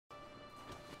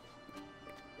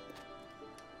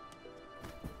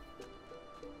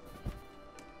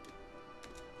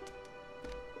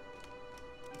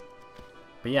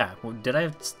But yeah, did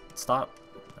I stop?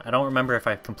 I don't remember if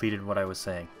I completed what I was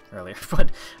saying earlier, but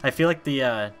I feel like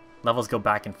the levels go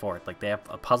back and forth. Like they have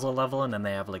a puzzle level and then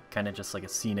they have like kind of just like a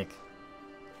scenic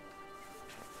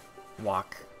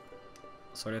walk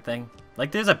sort of thing.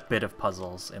 Like there's a bit of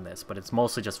puzzles in this, but it's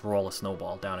mostly just roll a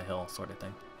snowball down a hill sort of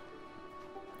thing.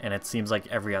 And it seems like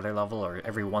every other level or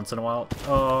every once in a while.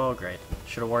 Oh, great.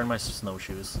 Should have worn my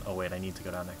snowshoes. Oh wait, I need to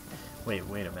go down there. Wait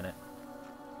a minute.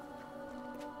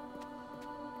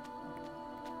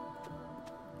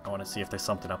 I want to see if there's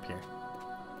something up here.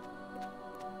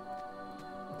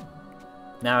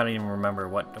 Now I don't even remember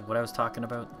what I was talking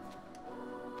about.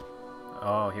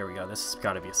 Oh, here we go. This has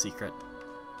got to be a secret.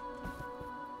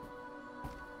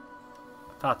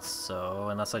 I thought so,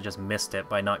 unless I just missed it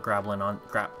by not grappling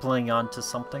onto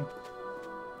something.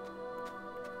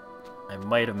 I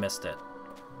might have missed it.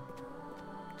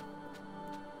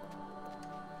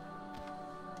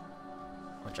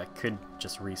 Which I could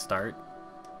just restart,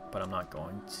 but I'm not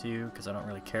going to because I don't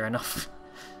really care enough.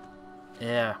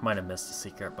 Yeah, might have missed the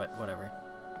secret, but whatever.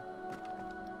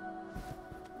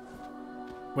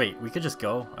 Wait, we could just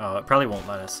go? Oh, it probably won't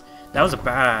let us. That was a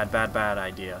bad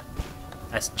idea.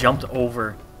 I jumped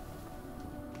over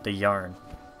the yarn.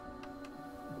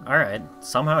 Alright,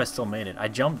 somehow I still made it. I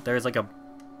jumped, there's like a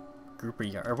group of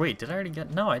yarn. Or wait, did I already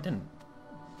get? No, I didn't.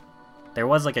 There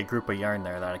was like a group of yarn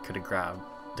there that I could have grabbed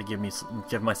to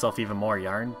give myself even more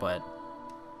yarn, but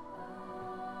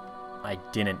I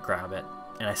didn't grab it.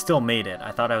 And I still made it.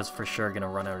 I thought I was for sure gonna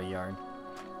run out of yarn.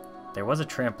 There was a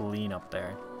trampoline up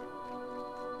there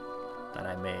that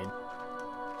I made.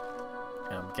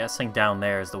 And I'm guessing down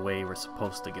there is the way we're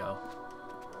supposed to go.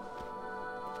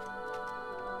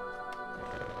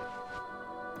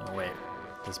 Oh wait,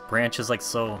 this branch is like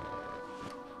so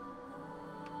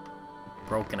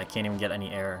broken I can't even get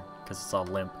any air because it's all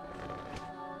limp.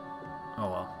 Oh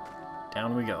well,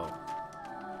 down we go.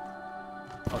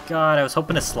 Oh god, I was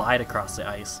hoping to slide across the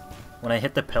ice. When I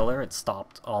hit the pillar, it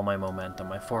stopped all my momentum,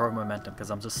 my forward momentum, because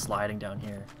I'm just sliding down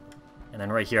here. And then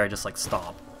right here, I just like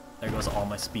stop. There goes all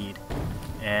my speed.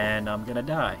 And I'm gonna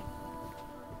die.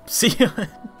 See ya!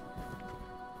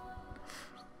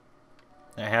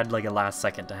 I had like a last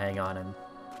second to hang on and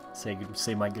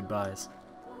say my goodbyes.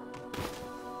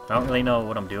 I don't really know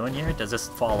what I'm doing here. Does this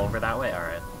fall over that way?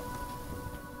 Alright.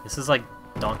 This is like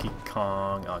Donkey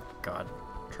Kong. Oh god.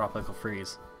 Tropical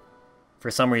Freeze.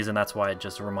 For some reason, that's why it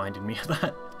just reminded me of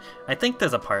that. I think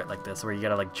there's a part like this where you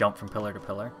gotta like jump from pillar to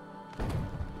pillar.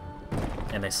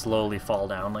 And they slowly fall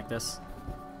down like this.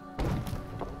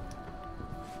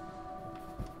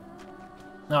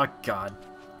 Oh god.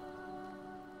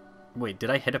 Wait, did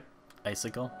I hit a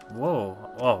icicle? Whoa.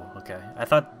 Oh, okay. I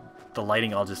thought the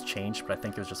lighting all just changed, but I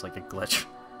think it was just like a glitch.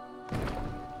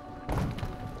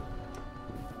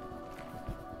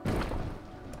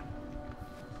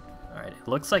 Alright, it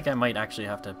looks like I might actually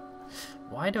have to...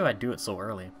 Why do I do it so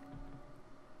early?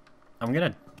 I'm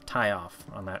gonna tie off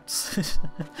on that...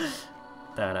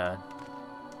 that,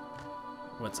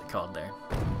 what's it called there?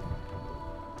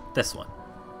 This one.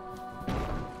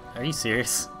 Are you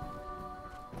serious?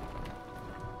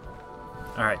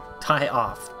 Alright, tie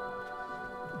off.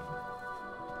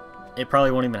 It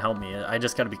probably won't even help me. I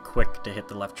just gotta be quick to hit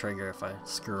the left trigger if I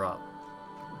screw up.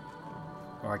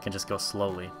 Or I can just go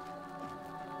slowly.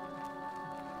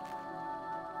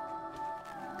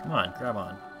 Come on, grab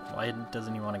on. Why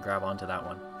doesn't he want to grab onto that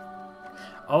one?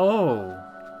 Oh!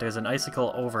 There's an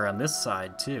icicle over on this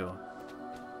side, too.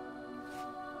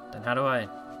 Then how do I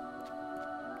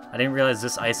didn't realize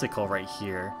this icicle right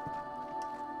here,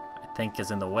 I think,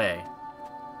 is in the way.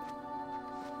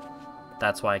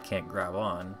 That's why I can't grab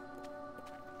on.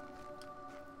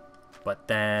 But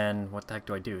then, what the heck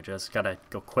do I do? Just gotta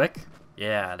go quick?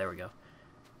 Yeah, there we go.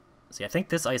 See, I think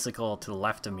this icicle to the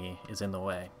left of me is in the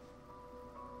way.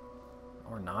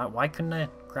 Or not. Why couldn't I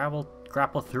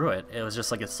grapple through it? It was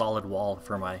just like a solid wall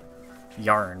for my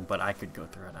yarn, but I could go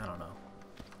through it. I don't know.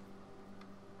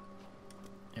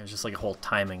 It was just like a whole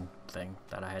timing thing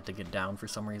that I had to get down for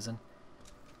some reason.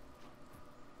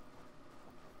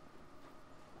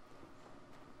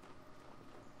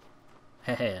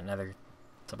 Hey, another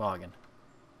toboggan.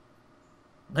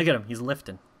 Look at him, he's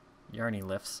lifting. Yarny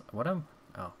lifts. What am?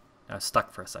 Oh, I was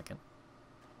stuck for a second.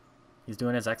 He's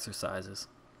doing his exercises.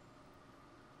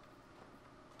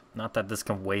 Not that this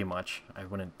can weigh much, I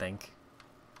wouldn't think.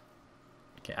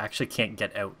 Okay, I actually can't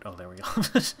get out. Oh, there we go.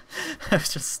 I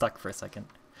was just stuck for a second.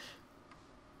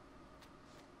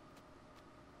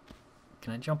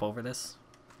 Can I jump over this?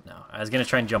 No. I was gonna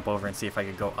try and jump over and see if I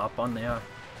could go up on the,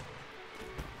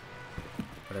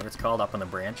 whatever it's called, up on the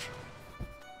branch.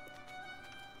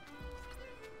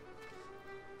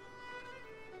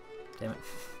 Damn it.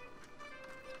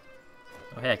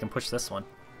 Oh hey, I can push this one.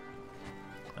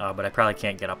 Oh, but I probably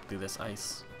can't get up through this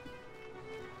ice.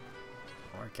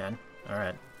 Or I can.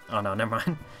 Alright. Oh no, never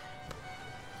mind.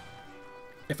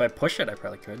 If I push it, I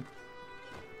probably could.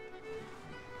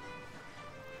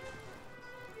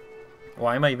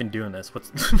 Why am I even doing this?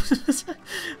 What's...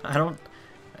 I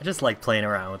just like playing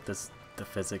around with this, the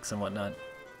physics and whatnot.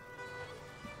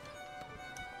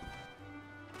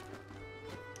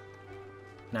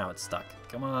 Now it's stuck.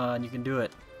 Come on, you can do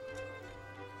it.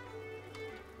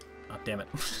 Oh, damn it.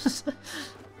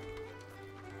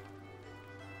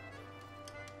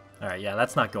 Alright, yeah,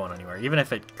 that's not going anywhere. Even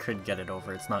if it could get it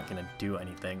over, it's not going to do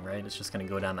anything, right? It's just going to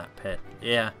go down that pit.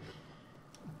 Yeah.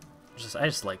 I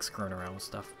just like screwing around with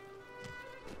stuff.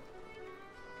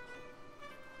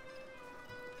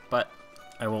 But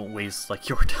I won't waste, like,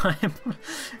 your time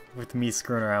with me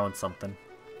screwing around with something.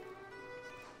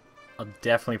 I'll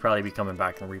definitely probably be coming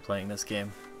back and replaying this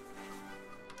game.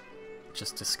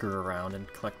 Just to screw around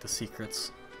and collect the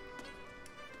secrets.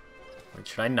 Wait,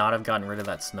 should I not have gotten rid of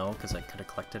that snow because I could have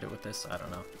collected it with this? I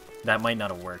don't know. That might not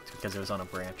have worked because it was on a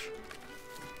branch.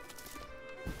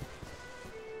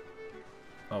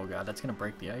 Oh god, that's gonna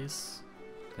break the ice.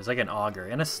 There's like an auger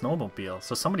and a snowmobile,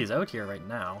 so somebody's out here right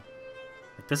now.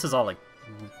 Like, this is all like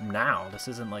now. This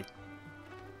isn't like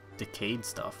decayed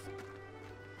stuff.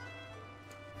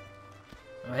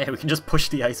 Oh hey, we can just push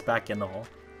the ice back in the hole.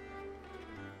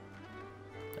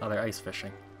 Oh, they're ice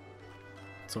fishing.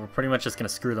 So we're pretty much just gonna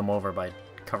screw them over by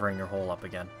covering their hole up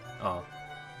again. Oh.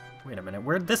 Wait a minute,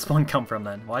 where'd this one come from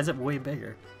then? Why is it way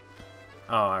bigger?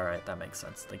 Oh, alright, that makes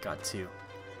sense. They got two.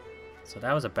 So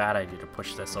that was a bad idea to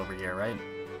push this over here, right?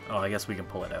 Oh, I guess we can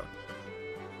pull it out.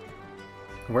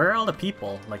 Where are all the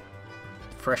people? Like,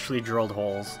 freshly drilled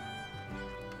holes.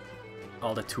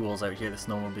 All the tools out here, the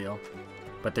snowmobile.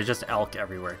 But they're just elk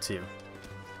everywhere, too.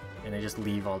 And they just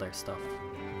leave all their stuff.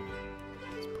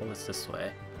 Let's pull this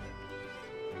way.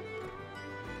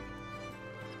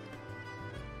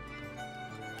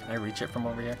 Can I reach it from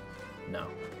over here? No.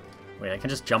 Wait, I can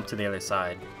just jump to the other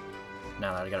side.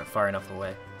 Now that I got it far enough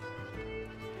away.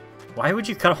 Why would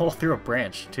you cut a hole through a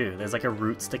branch, too? There's like a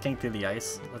root sticking through the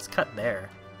ice. Let's cut there.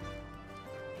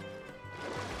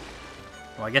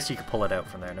 Well, I guess you could pull it out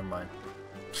from there. Never mind.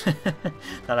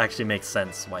 That actually makes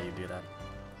sense why you do that.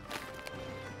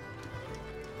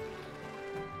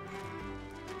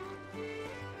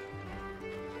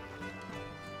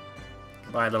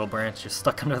 Goodbye, little branch. You're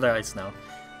stuck under the ice now.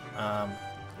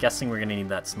 Guessing we're gonna need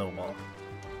that snowball.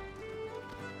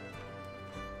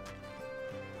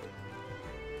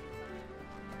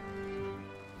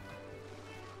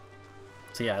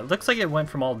 So yeah, it looks like it went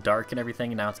from all dark and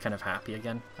everything, and now it's kind of happy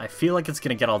again. I feel like it's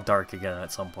gonna get all dark again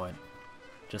at some point.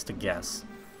 Just a guess.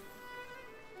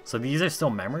 So these are still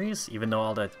memories, even though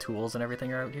all the tools and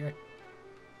everything are out here?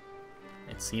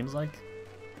 It seems like.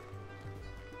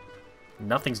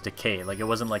 Nothing's decayed, like it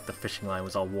wasn't like the fishing line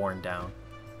was all worn down.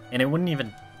 And it wouldn't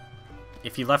even...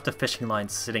 If you left a fishing line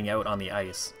sitting out on the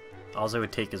ice, all it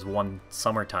would take is one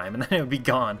summertime and then it would be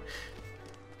gone.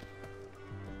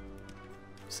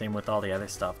 Same with all the other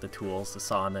stuff, the tools, the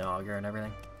saw and the auger and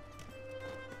everything.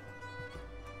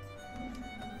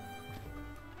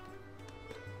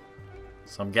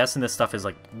 So I'm guessing this stuff is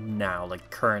like now, like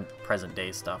current, present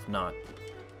day stuff, not...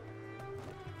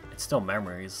 It's still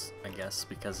memories, I guess,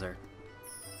 because they're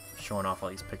showing off all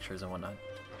these pictures and whatnot.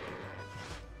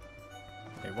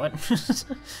 Wait, what?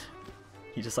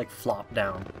 He just like flopped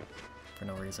down for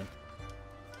no reason.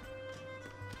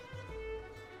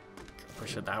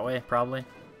 Push it that way, probably.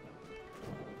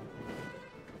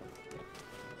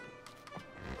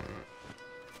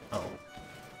 Oh.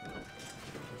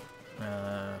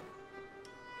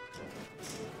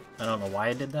 I don't know why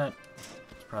I did that.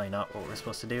 It's probably not what we're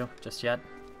supposed to do just yet.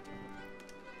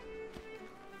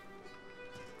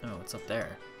 Oh, it's up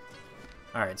there.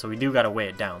 Alright, so we do gotta weigh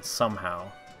it down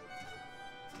somehow.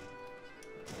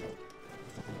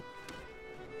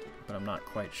 But I'm not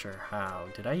quite sure how.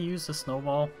 Did I use the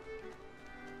snowball?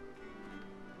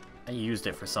 I used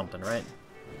it for something, right?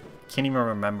 Can't even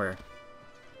remember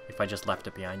if I just left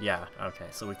it behind. Yeah, okay,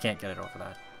 so we can't get it over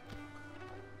that.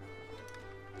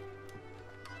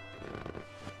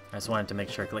 I just wanted to make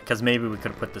sure, because maybe we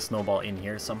could have put the snowball in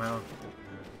here somehow.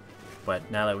 But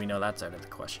now that we know that's out of the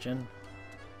question,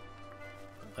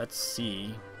 let's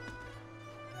see.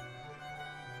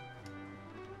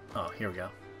 Oh, here we go.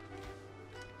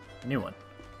 New one.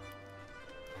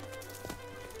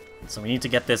 So we need to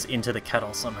get this into the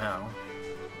kettle somehow,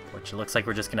 which it looks like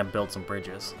we're just gonna build some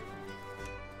bridges.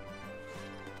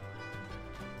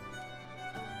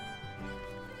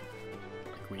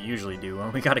 Like we usually do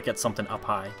when we gotta get something up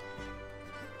high.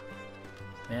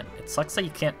 Man, it sucks that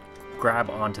you can't grab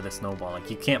onto the snowball.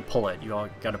 Like, you can't pull it. You all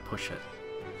gotta push it.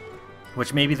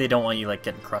 Which maybe they don't want you, like,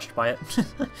 getting crushed by it.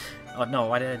 Oh, no,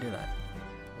 why did I do that?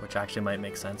 Which actually might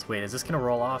make sense. Wait, is this gonna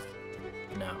roll off?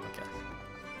 No, okay.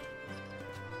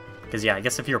 Because, yeah, I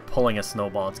guess if you're pulling a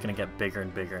snowball, it's gonna get bigger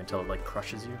and bigger until it, like,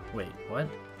 crushes you. Wait, what?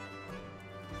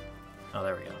 Oh,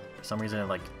 there we go. For some reason it,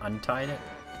 like, untied it.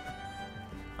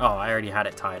 Oh, I already had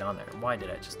it tied on there. Why did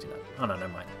I just do that? Oh, no,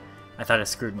 never mind. I thought I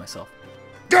screwed myself.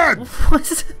 Good!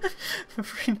 What?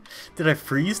 Did I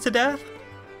freeze to death?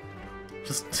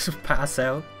 Just pass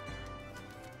out?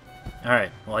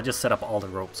 Alright, well, I just set up all the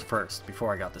ropes first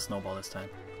before I got the snowball this time.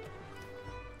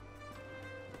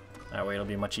 That way it'll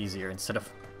be much easier instead of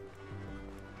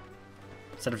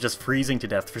just freezing to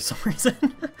death for some reason.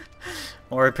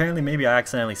 Or apparently maybe I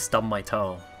accidentally stubbed my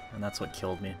toe, and that's what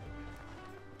killed me.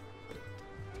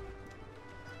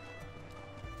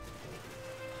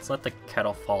 Let's let the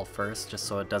kettle fall first, just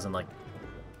so it doesn't, like,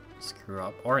 screw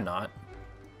up. Or not.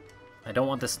 I don't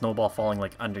want the snowball falling,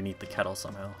 like, underneath the kettle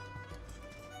somehow.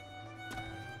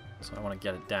 So I want to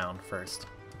get it down first.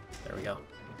 There we go.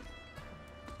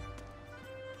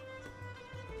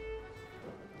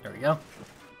 There we go.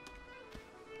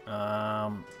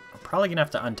 I'm probably gonna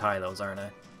have to untie those, aren't I?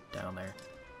 Down there.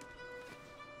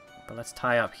 But let's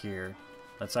tie up here.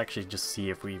 Let's actually just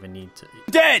see if we even need to...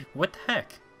 Dead! What the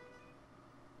heck?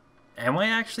 Am I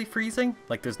actually freezing?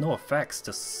 Like, there's no effects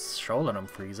to show that I'm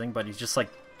freezing, but he's just, like,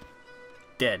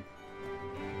 dead.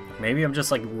 Maybe I'm just,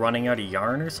 like, running out of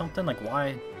yarn or something? Like,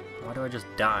 why do I just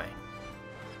die?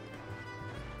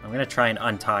 I'm gonna try and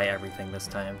untie everything this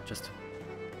time. Just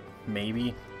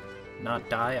maybe not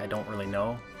die. I don't really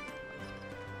know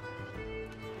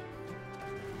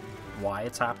why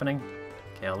it's happening.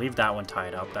 Okay, I'll leave that one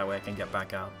tied up. That way I can get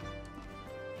back out.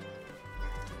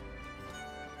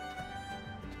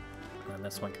 And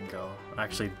this one can go.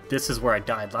 Actually, this is where I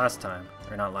died last time.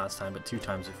 Or not last time, but 2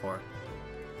 times before.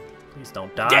 Please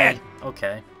don't die. Dead.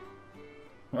 Okay.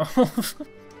 The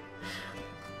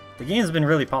game's been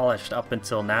really polished up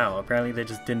until now. Apparently they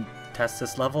just didn't test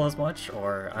this level as much,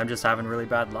 or I'm just having really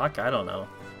bad luck. I don't know.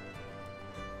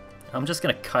 I'm just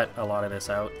gonna cut a lot of this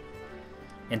out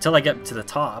until I get to the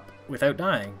top without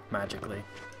dying magically.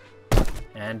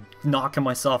 And knocking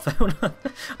myself out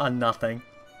on nothing.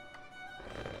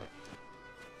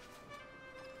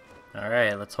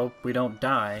 Alright, let's hope we don't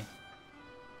die.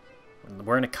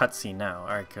 We're in a cutscene now.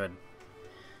 Alright, good.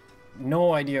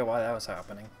 No idea why that was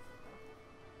happening.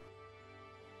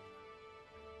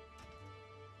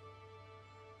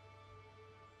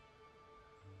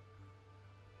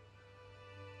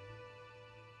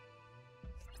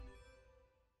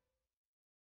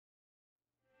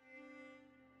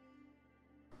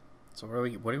 So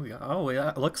what do we got? Oh,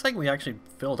 it looks like we actually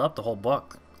filled up the whole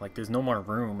book. Like, there's no more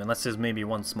room, unless there's maybe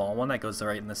one small one that goes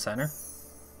right in the center.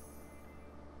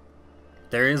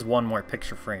 There is one more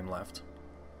picture frame left.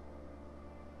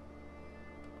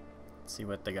 Let's see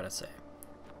what they gotta say.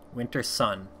 Winter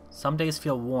sun. Some days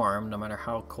feel warm, no matter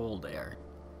how cold they are.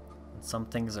 And some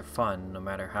things are fun, no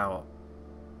matter how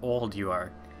old you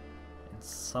are. And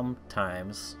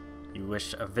sometimes you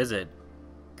wish a visit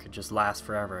could just last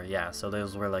forever. Yeah, so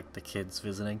those were like the kids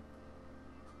visiting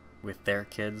with their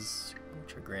kids,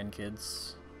 which are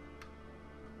grandkids.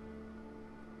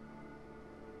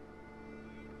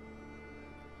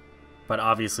 But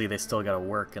obviously they still gotta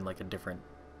work in like a different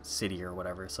city or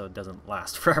whatever, so it doesn't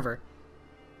last forever.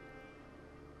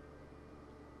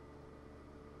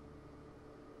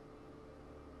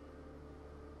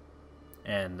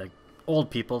 And the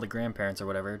old people, the grandparents or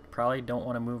whatever, probably don't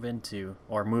want to move into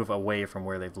or move away from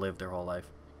where they've lived their whole life.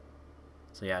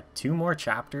 So yeah, 2 more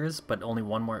chapters, but only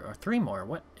 1 more or 3 more.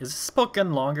 What? Is this book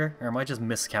getting longer, or am I just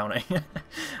miscounting?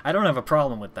 I don't have a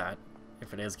problem with that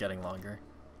if it is getting longer.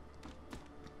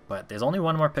 But there's only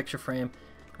 1 more picture frame.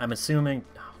 I'm assuming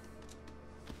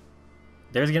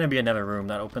there's gonna be another room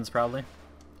that opens probably.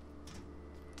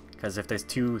 Because if there's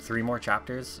 2-3 more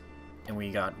chapters and we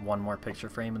got 1 more picture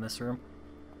frame in this room,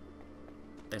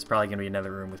 there's probably going to be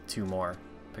another room with 2 more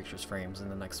pictures frames in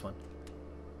the next one.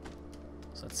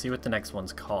 So let's see what the next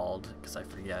one's called, because I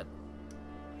forget.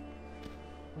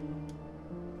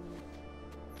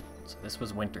 So this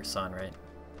was Winter Sun, right?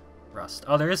 Rust.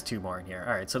 Oh, there is 2 more in here.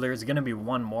 Alright, so there's going to be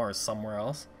 1 more somewhere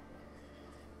else.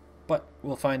 But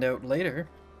we'll find out later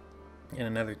in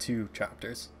another 2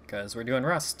 chapters, because we're doing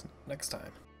Rust next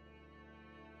time.